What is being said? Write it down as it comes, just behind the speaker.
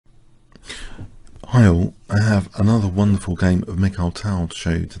Hi all, I have another wonderful game of Mikhail Tal to show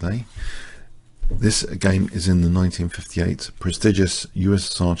you today. This game is in the 1958 prestigious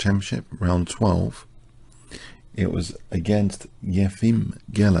USSR Championship, round 12. It was against Efim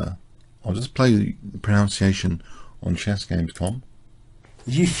Geller. I'll just play the pronunciation on chessgames.com.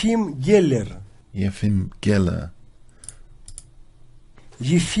 Efim Geller. Efim Geller.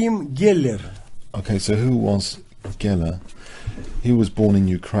 Efim Geller. Okay, so who was Geller? He was born in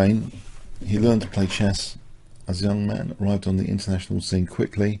Ukraine. He learned to play chess as a young man, arrived on the international scene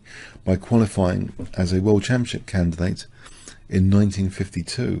quickly by qualifying as a World Championship candidate in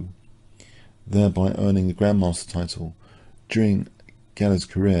 1952, thereby earning the Grandmaster title. During Geller's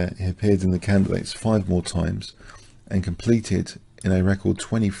career, he appeared in the candidates 5 more times and completed in a record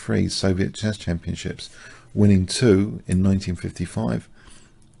 23 Soviet chess championships, winning 2 in 1955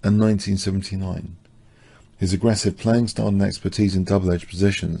 and 1979. His aggressive playing style and expertise in double-edged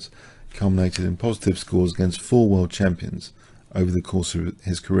positions culminated in positive scores against 4 world champions over the course of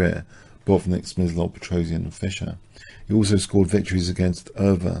his career: Botvinnik, Smyslov, Petrosian and Fischer. He also scored victories against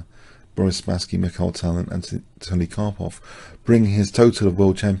Erva, Boris Spassky, Mikhail Tal and Anatoly Karpov, bringing his total of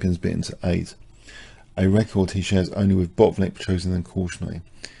world champions beaten to 8, a record he shares only with Botvinnik, Petrosian and Korchnoi.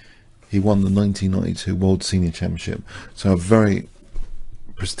 He won the 1992 World Senior Championship, so a very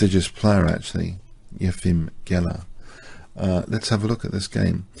prestigious player actually, Efim Geller. Let's have a look at this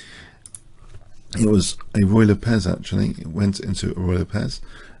game. It was a Ruy Lopez actually. It went into a Ruy Lopez,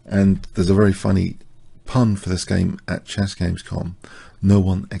 and there's a very funny pun for this game at chessgames.com. No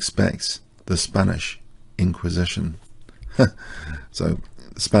one expects the Spanish Inquisition. So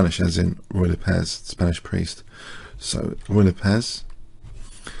Spanish as in Ruy Lopez, Spanish priest. So Ruy Lopez.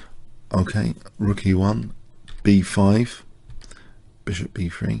 Okay, rook e1, b5, bishop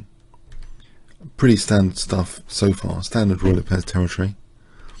b3. Pretty standard stuff so far, standard Ruy Lopez territory.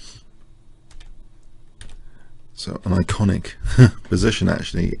 So an iconic position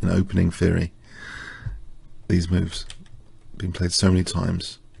actually in opening theory. These moves have been played so many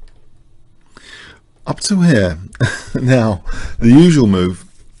times. Up to here. Now, the usual move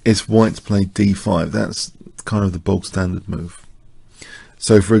is white to play d5. That's kind of the bog standard move.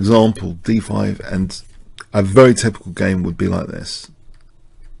 So for example, d5, and a very typical game would be like this,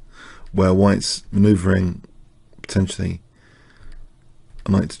 where white's maneuvering potentially a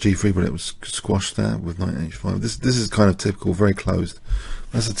knight to g3, but it was squashed there with knight h5. This is kind of typical, very closed.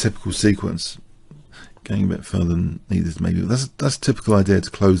 That's a typical sequence. Going a bit further than needed maybe. That's a typical idea to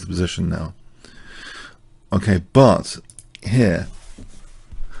close the position now. Okay, but here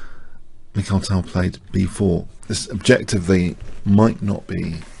Mikhail Tal played b4. This objectively might not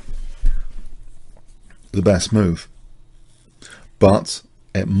be the best move, but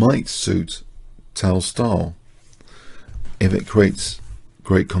it might suit Tal's style if it creates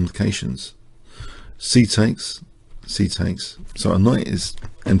great complications. C takes, c takes. So a knight is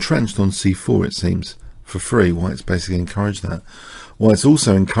entrenched on c4, it seems, for free. White's basically encouraged that. White's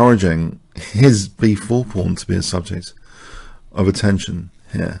also encouraging his b4 pawn to be a subject of attention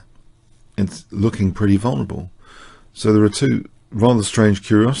here. It's looking pretty vulnerable. So there are two rather strange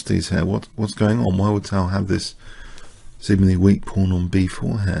curiosities here. What's going on? Why would Tal have this seemingly weak pawn on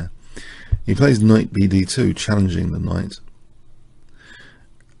b4 here? He plays knight bd2, challenging the knight.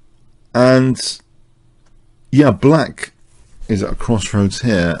 And yeah, black is at a crossroads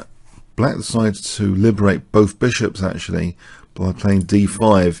here. Black decides to liberate both bishops actually by playing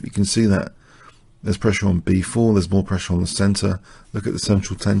d5. You can see that there's pressure on b4, there's more pressure on the center. Look at the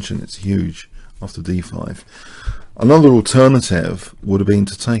central tension, it's huge after d5. Another alternative would have been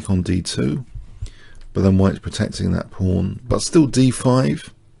to take on d2, but then white's protecting that pawn, but still d5.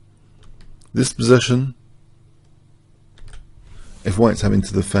 This position, if white's having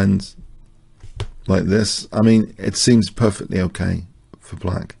to defend like this, I mean, it seems perfectly okay for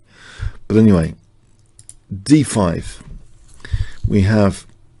black. But anyway, d5, we have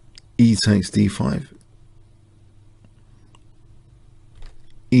e takes d5,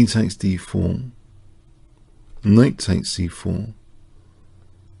 e takes d4, knight takes c4,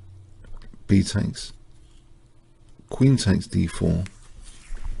 b takes, queen takes d4,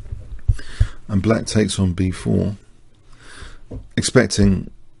 and black takes on b4,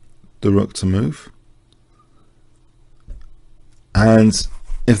 expecting the rook to move. And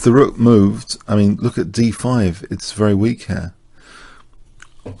if the rook moved, I mean, look at d5, it's very weak here.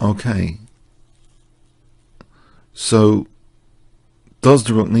 Okay, so does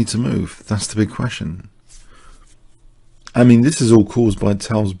the rook need to move? That's the big question. I mean, this is all caused by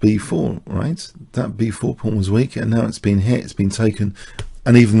Tal's b4, right? That b4 pawn was weak, and now it's been hit, it's been taken,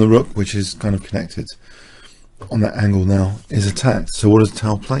 and even the rook, which is kind of connected on that angle now, is attacked. So what does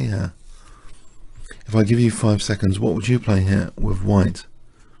Tal play here? If I give you 5 seconds, what would you play here with white?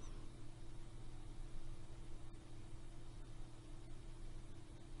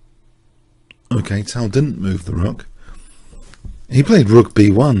 Okay, Tal didn't move the rook. He played rook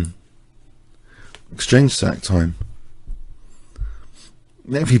b1. Exchange sack time.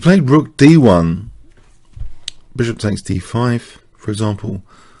 Now if he played rook d1, bishop takes d5, for example,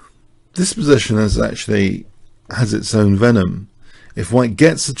 this position has its own venom. If white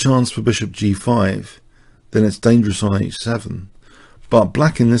gets a chance for bishop g5, then it's dangerous on h7. But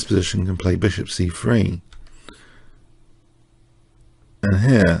black in this position can play bishop c3. And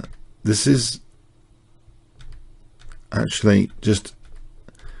here, this is actually just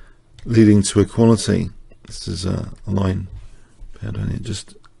leading to equality. This is a line.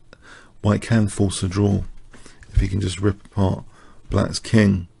 Just white can force a draw if he can just rip apart black's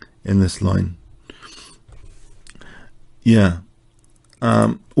king in this line. Yeah.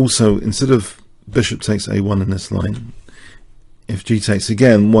 Also, instead of bishop takes a1 in this line, if g takes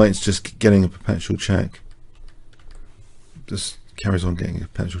again, white's just getting a perpetual check. Just carries on getting a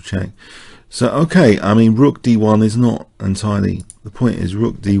perpetual check. So, okay, I mean, rook d1 is not entirely... The point is,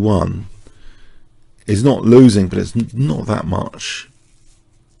 rook d1 is not losing, but it's not that much,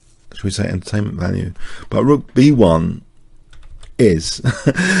 should we say, entertainment value. But rook b1 is.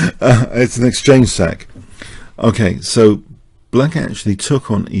 It's an exchange sack. Okay, so black actually took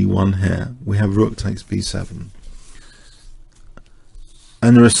on e1 here. We have rook takes b7.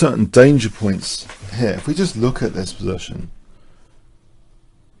 And there are certain danger points here. If we just look at this position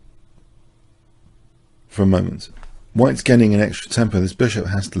for a moment, white's gaining an extra tempo. This bishop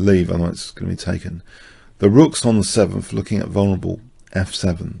has to leave, otherwise it's going to be taken. The rook's on the 7th, looking at vulnerable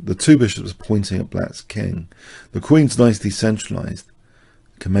f7. The two bishops are pointing at black's king. The queen's nicely centralized.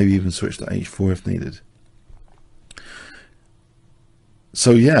 Can maybe even switch to h4 if needed.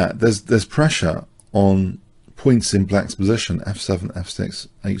 So yeah, there's pressure on points in black's position, f7, f6,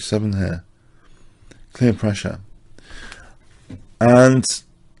 h7 here. Clear pressure. And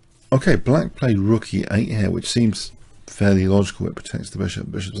okay, black played rook e8 here, which seems fairly logical. It protects the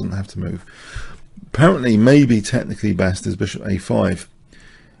bishop. Bishop doesn't have to move. Apparently, maybe technically best is bishop a5,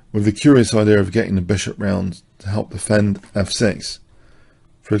 with the curious idea of getting the bishop round to help defend f6.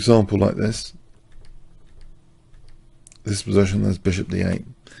 For example, like this. This position, there's bishop d8.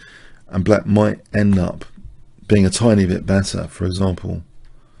 And black might end up being a tiny bit better. For example,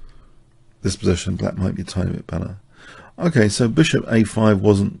 this position, black might be a tiny bit better. Okay, so bishop a5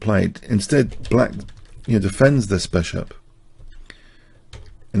 wasn't played. Instead, black defends this bishop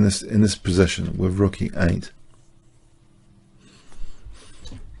in this position with rook e8.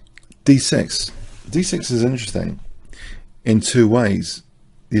 d6. d6 is interesting in two ways.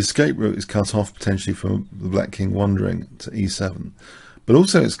 The escape route is cut off potentially from the black king wandering to e7, but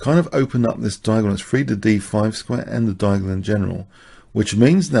also it's kind of opened up this diagonal. It's freed the d5 square and the diagonal in general, which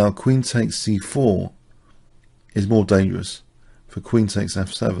means now queen takes c4 is more dangerous for queen takes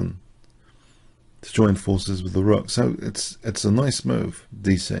f7 to join forces with the rook. So it's a nice move,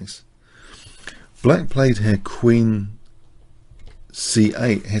 d6. Black played here queen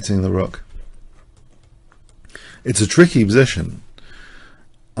c8, hitting the rook. It's a tricky position.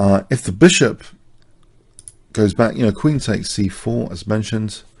 If the bishop goes back, queen takes c4 as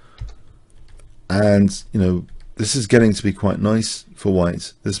mentioned, and this is getting to be quite nice for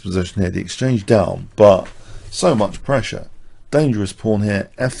white, this position here, the exchange down, but so much pressure. Dangerous pawn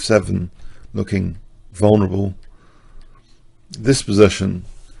here, f7 looking vulnerable. This position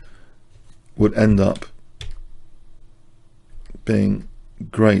would end up being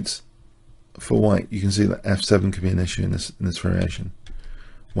great for white. You can see that f7 could be an issue in this variation.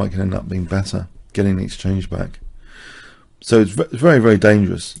 White can end up being better, getting the exchange back. So it's very, very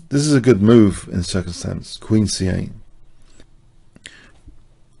dangerous. This is a good move in circumstance. Queen c8.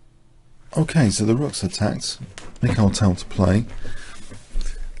 Okay, so the rook's attacked. Mikhail Tal to play.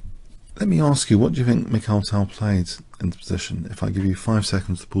 Let me ask you, what do you think Mikhail Tal played in the position? If I give you 5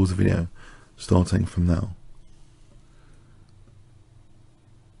 seconds to pause the video, starting from now.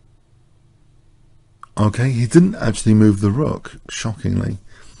 Okay, he didn't actually move the rook, shockingly.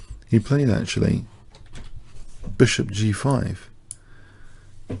 He played actually bishop g5.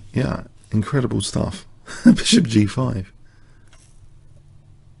 Yeah, incredible stuff. Bishop g5.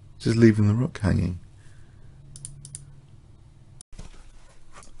 Just leaving the rook hanging.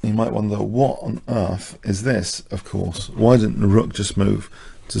 You might wonder, what on earth is this, of course? Why didn't the rook just move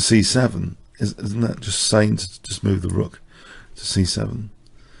to c7? Isn't that just sane to just move the rook to c7?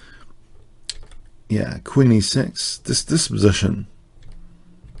 Yeah, queen e6. This position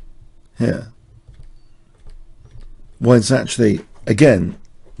here. Well, it's actually, again,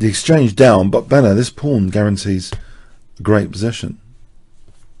 the exchange down, but better, this pawn guarantees a great position.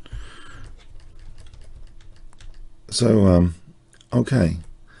 So okay,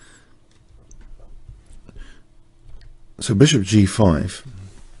 so bishop g5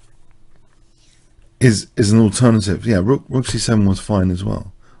 is an alternative. Yeah, rook c7 was fine as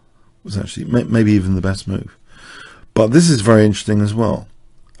well. It was actually maybe even the best move. But this is very interesting as well.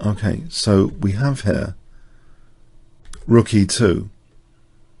 Okay, so we have here rook e2.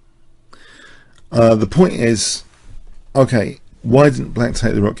 The point is, okay, why didn't black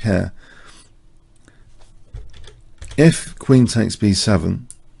take the rook here? If queen takes b7,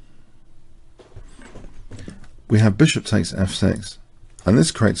 we have bishop takes f6, and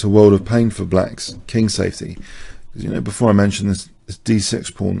this creates a world of pain for black's king safety. Because, you know, before I mentioned this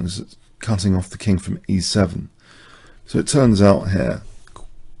d6 pawn is cutting off the king from e7. So it turns out here,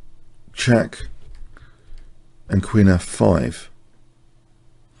 check and queen f5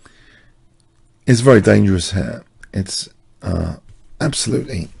 is very dangerous here. It's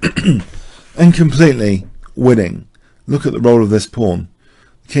absolutely and completely winning. Look at the role of this pawn.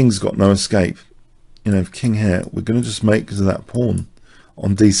 The king's got no escape. You know, king here, we're going to just mate because of that pawn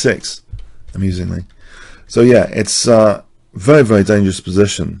on d6, amusingly. So yeah, it's a very, very dangerous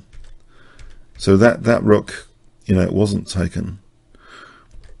position. So that rook, you know, it wasn't taken.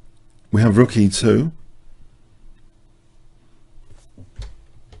 We have rook e2,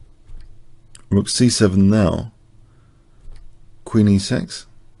 rook c7 now, queen e6.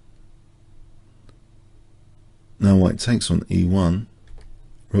 Now white takes on e1,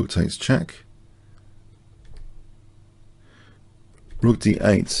 rook takes check, rook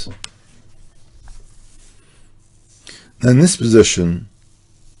d8. Now in this position,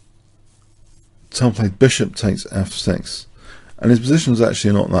 Tal played bishop takes f6, and his position is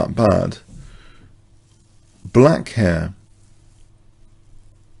actually not that bad. Black here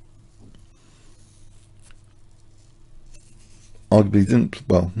arguably didn't,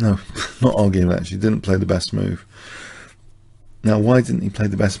 well, no, not arguably, actually didn't play the best move. Now, why didn't he play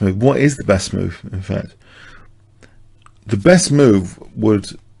the best move? What is the best move, in fact? The best move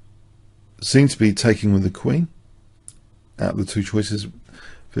would seem to be taking with the queen. Out of the two choices,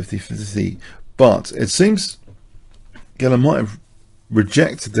 50-50. But it seems Geller might have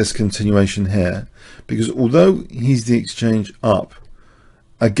rejected this continuation here, because although he's the exchange up,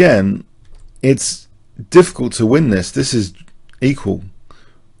 again, it's difficult to win this. This is equal.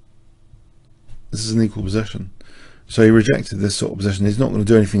 This is an equal position. So he rejected this sort of position. He's not going to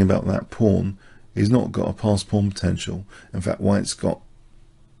do anything about that pawn. He's not got a pass pawn potential. In fact, white's got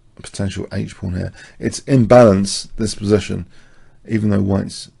a potential h pawn here. It's in balance, this position, even though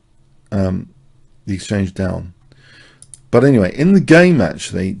white's the exchange down. But anyway, in the game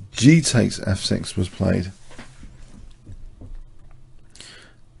actually, g takes f6 was played.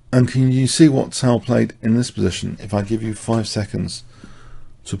 And can you see what Tal played in this position? If I give you 5 seconds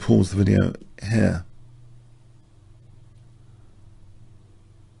to pause the video here.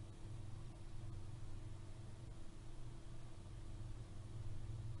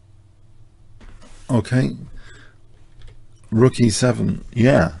 Okay, rook e7,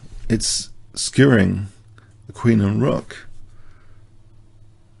 yeah, it's skewering the queen and rook.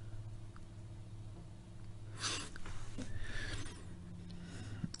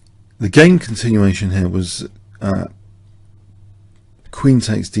 The game continuation here was queen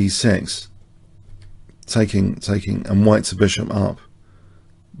takes d6, taking, and white's a bishop up.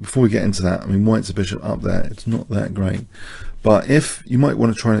 Before we get into that, I mean, white's a bishop up there, it's not that great. But if you might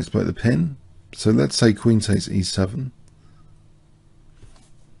want to try and exploit the pin, so let's say queen takes e7.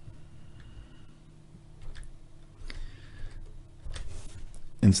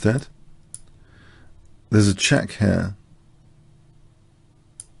 Instead, there's a check here.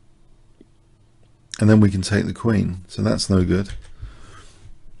 And then we can take the queen, so that's no good.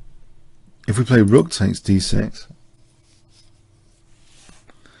 If we play rook takes d6,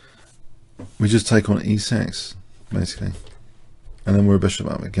 we just take on e6, basically. And then we're a bishop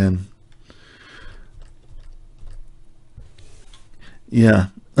up again. Yeah,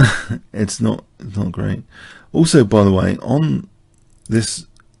 it's not great. Also, by the way, on this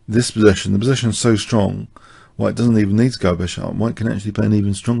position, the position is so strong, white doesn't even need to go bishop up. White can actually play an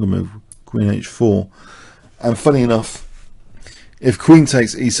even stronger move, queen h4. And funny enough, if queen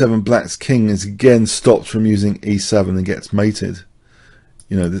takes e7, black's king is again stopped from using e7 and gets mated.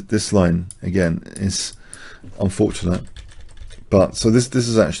 You know, this line again is unfortunate. But so this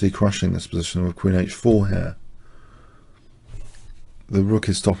is actually crushing this position with queen h4 here. The rook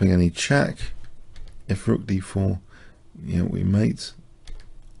is stopping any check. If rook d4, you know, we mate.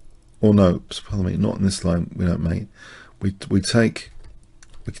 Or no, pardon me, not in this line. We don't mate. We take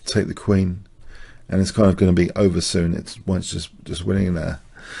we could take the queen, and it's kind of going to be over soon. White's just winning there.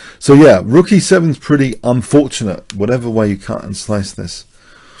 So yeah, rook e7's pretty unfortunate, whatever way you cut and slice this.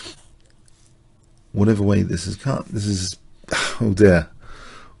 Whatever way this is cut, this is, oh dear.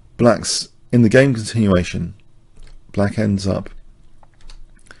 Black's in the game continuation. Black ends up,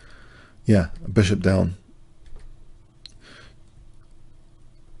 yeah, bishop down.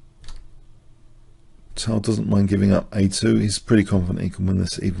 Tal doesn't mind giving up a2. He's pretty confident he can win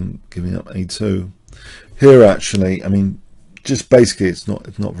this, even giving up a2. Here, actually, I mean, just basically, it's not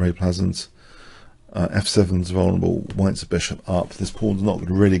very pleasant. F7's vulnerable. White's a bishop up. This pawn's not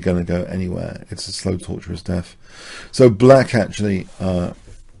really going to go anywhere. It's a slow, torturous death. So Black actually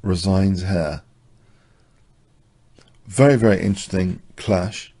resigns here. Very, very interesting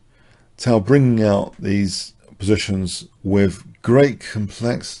clash. Tal bringing out these positions with great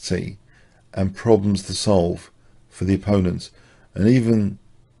complexity and problems to solve for the opponents, and even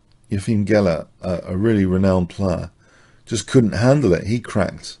Efim Geller, a really renowned player, just couldn't handle it. He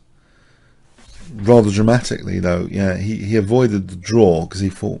cracked rather dramatically, though. Yeah, he avoided the draw because he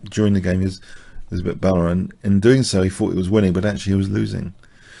thought during the game he was a bit better, and in doing so he thought he was winning, but actually he was losing.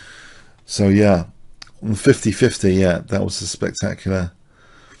 So yeah, on 50-50, yeah, that was a spectacular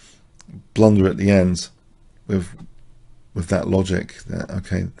blunder at the end with that logic that,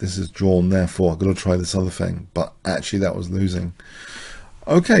 okay, this is drawn, therefore I've got to try this other thing, but actually that was losing.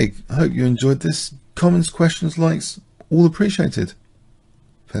 Okay, I hope you enjoyed this. Comments, questions, likes, all appreciated.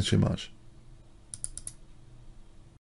 Thanks very much.